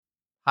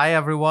Hi,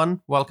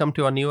 everyone. Welcome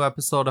to a new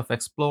episode of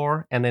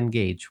Explore and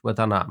Engage with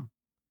Anam.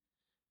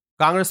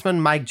 Congressman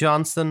Mike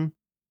Johnson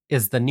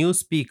is the new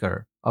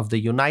Speaker of the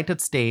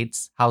United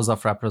States House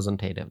of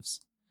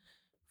Representatives.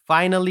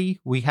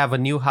 Finally, we have a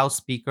new House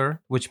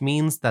Speaker, which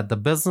means that the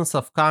business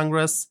of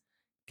Congress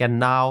can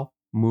now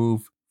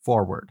move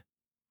forward.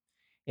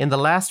 In the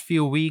last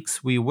few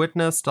weeks, we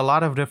witnessed a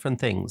lot of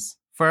different things.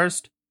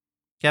 First,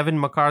 Kevin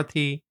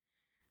McCarthy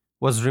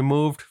was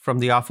removed from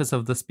the office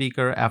of the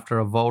Speaker after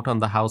a vote on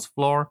the House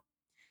floor.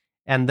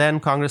 And then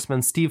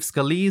Congressman Steve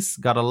Scalise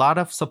got a lot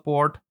of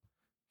support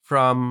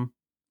from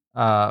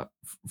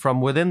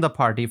within the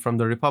party, from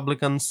the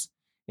Republicans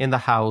in the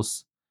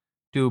House,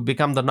 to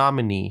become the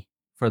nominee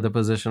for the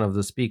position of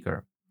the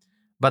Speaker.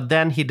 But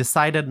then he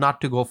decided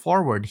not to go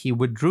forward. He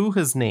withdrew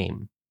his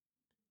name.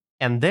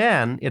 And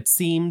then it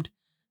seemed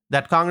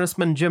that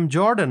Congressman Jim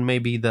Jordan may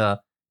be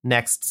the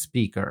next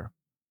Speaker.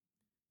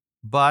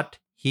 But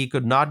he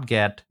could not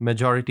get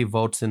majority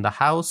votes in the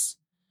House.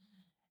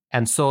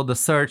 And so the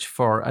search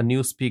for a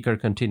new Speaker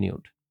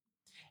continued.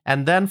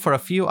 And then for a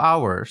few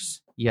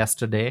hours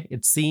yesterday,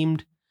 it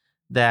seemed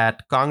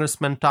that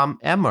Congressman Tom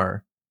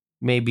Emmer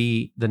may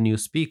be the new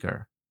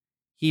Speaker.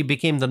 He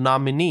became the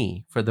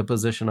nominee for the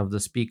position of the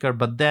Speaker,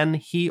 but then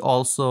he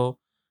also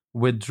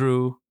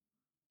withdrew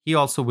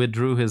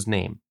his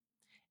name.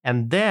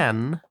 And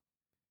then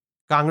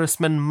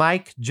Congressman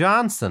Mike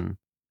Johnson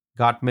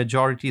got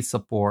majority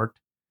support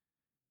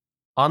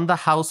on the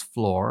House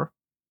floor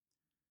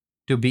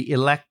to be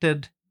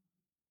elected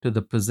to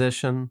the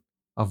position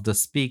of the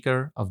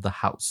Speaker of the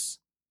House.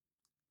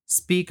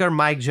 Speaker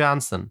Mike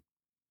Johnson.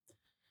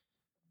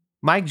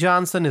 Mike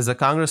Johnson is a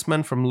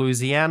congressman from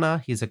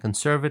Louisiana. He's a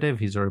conservative,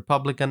 he's a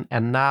Republican,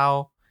 and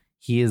now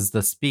he is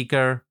the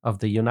Speaker of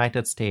the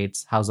United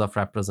States House of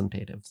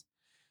Representatives.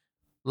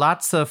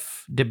 Lots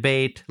of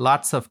debate,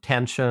 lots of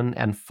tension,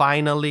 and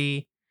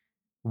finally,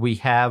 we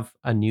have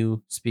a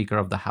new Speaker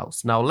of the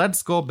House. Now,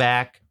 let's go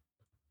back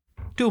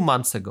 2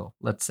 months ago,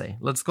 let's say.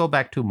 Let's go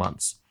back 2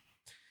 months.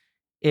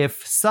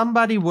 If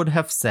somebody would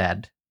have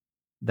said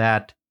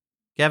that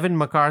Kevin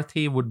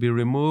McCarthy would be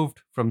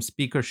removed from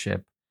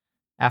speakership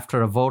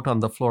after a vote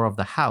on the floor of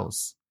the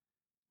House,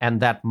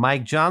 and that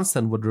Mike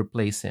Johnson would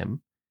replace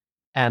him,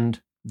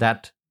 and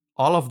that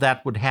all of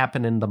that would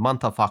happen in the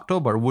month of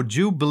October, would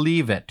you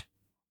believe it?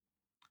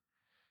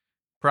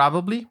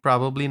 Probably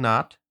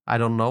not. I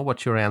don't know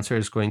what your answer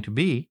is going to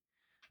be.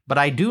 But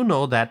I do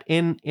know that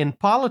in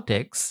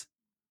politics,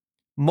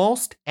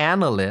 most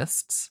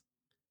analysts,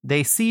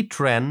 they see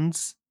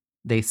trends,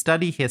 they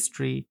study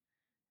history,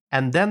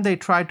 and then they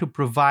try to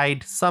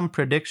provide some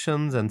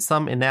predictions and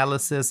some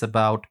analysis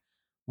about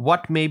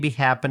what may be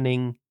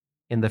happening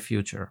in the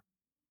future.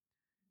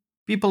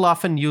 People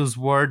often use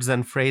words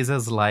and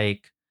phrases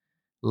like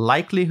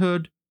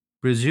likelihood,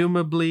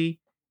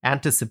 presumably,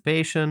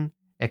 anticipation,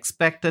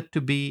 expected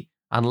to be,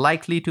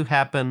 unlikely to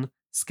happen,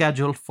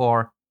 scheduled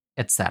for,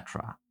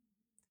 etc.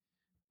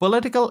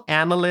 Political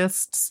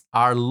analysts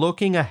are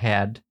looking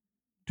ahead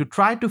to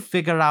try to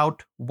figure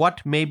out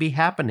what may be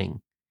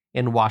happening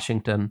in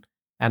Washington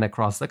and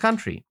across the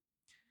country.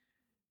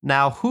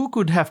 Now, who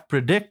could have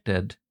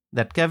predicted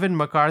that Kevin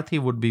McCarthy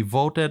would be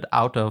voted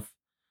out of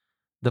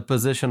the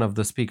position of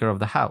the Speaker of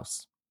the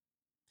House?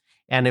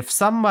 And if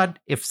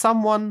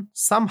someone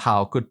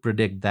somehow could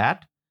predict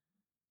that,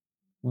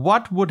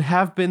 what would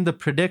have been the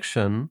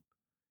prediction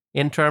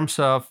in terms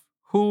of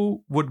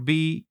who would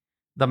be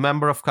the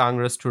member of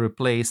Congress to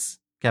replace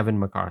Kevin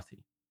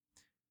McCarthy?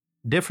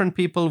 Different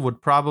people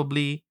would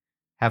probably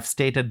have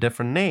stated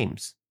different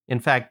names.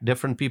 In fact,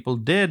 different people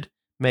did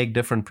make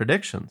different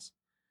predictions.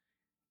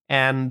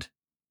 And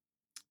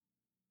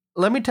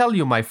let me tell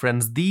you, my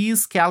friends,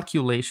 these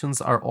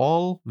calculations are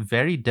all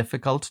very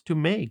difficult to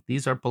make.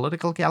 These are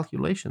political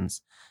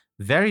calculations,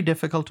 very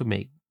difficult to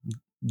make.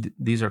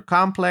 These are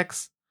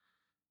complex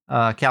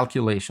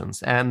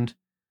calculations. And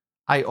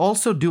I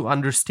also do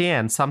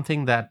understand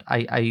something that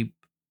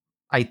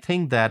I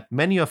think that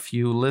many of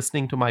you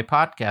listening to my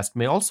podcast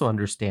may also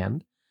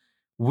understand.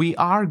 We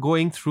are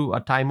going through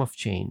a time of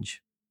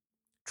change,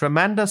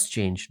 tremendous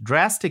change,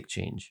 drastic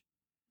change.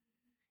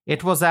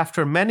 It was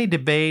after many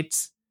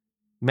debates,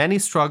 many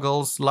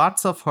struggles,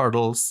 lots of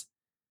hurdles,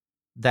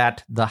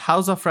 that the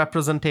House of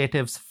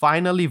Representatives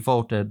finally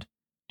voted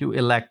to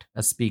elect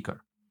a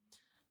speaker.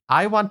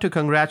 I want to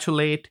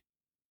congratulate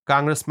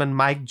Congressman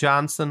Mike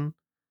Johnson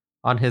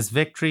on his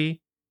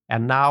victory,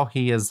 and now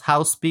he is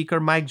House Speaker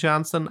Mike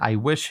Johnson. I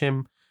wish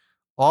him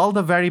all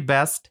the very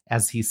best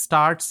as he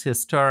starts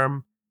his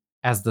term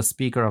as the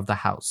Speaker of the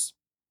House.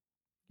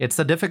 It's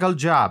a difficult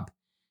job.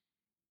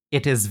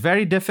 It is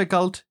very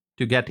difficult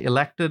to get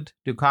elected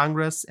to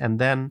Congress and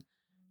then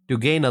to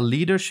gain a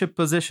leadership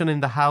position in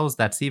the House.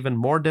 That's even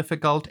more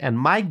difficult. And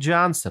Mike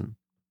Johnson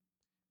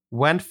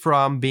went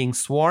from being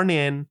sworn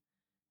in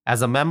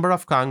as a member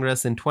of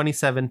Congress in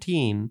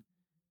 2017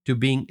 to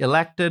being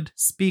elected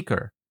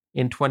Speaker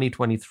in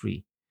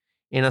 2023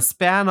 in a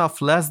span of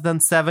less than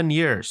 7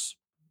 years.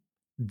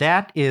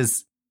 That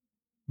is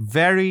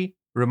very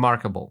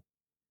remarkable.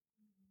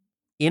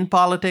 In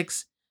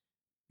politics,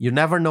 You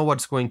never know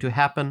what's going to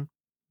happen.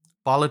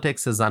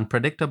 Politics is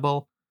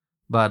unpredictable,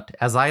 but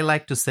as I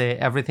like to say,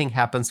 everything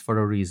happens for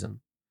a reason.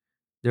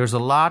 There's a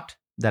lot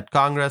that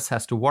Congress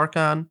has to work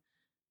on.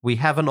 We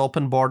have an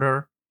open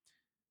border.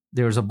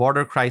 There's a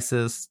border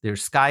crisis.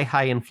 There's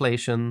sky-high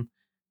inflation.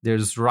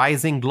 There's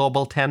rising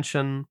global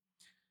tension.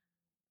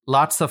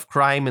 Lots of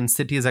crime in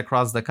cities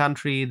across the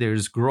country.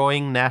 There's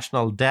growing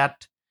national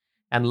debt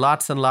and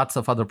lots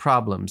of other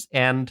problems.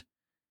 And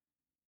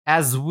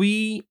as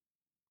we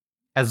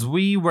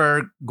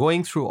were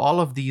going through all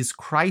of these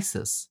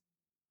crises,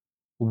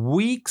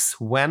 weeks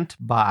went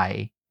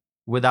by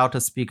without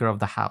a Speaker of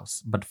the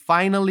House. But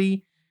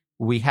finally,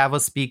 we have a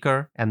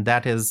Speaker, and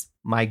that is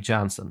Mike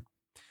Johnson.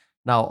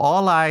 Now,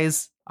 all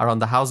eyes are on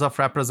the House of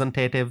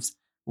Representatives.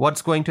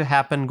 What's going to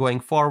happen going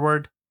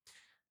forward?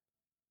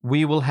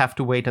 We will have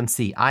to wait and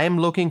see. I am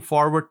looking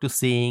forward to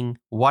seeing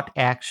what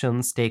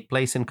actions take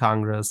place in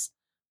Congress,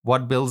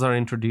 what bills are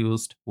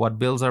introduced, what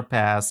bills are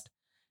passed,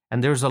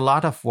 and there's a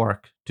lot of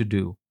work to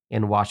do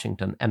in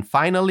Washington. And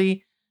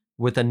finally,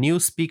 with a new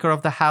Speaker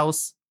of the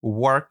House,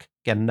 work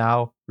can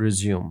now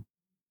resume.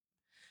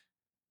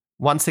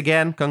 Once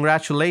again,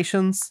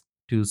 congratulations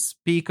to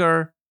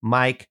Speaker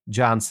Mike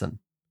Johnson.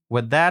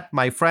 With that,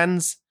 my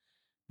friends,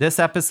 this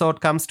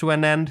episode comes to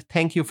an end.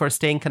 Thank you for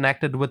staying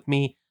connected with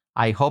me.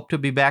 I hope to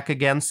be back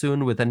again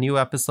soon with a new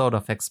episode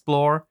of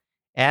Explore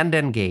and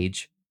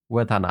Engage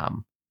with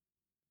Anam.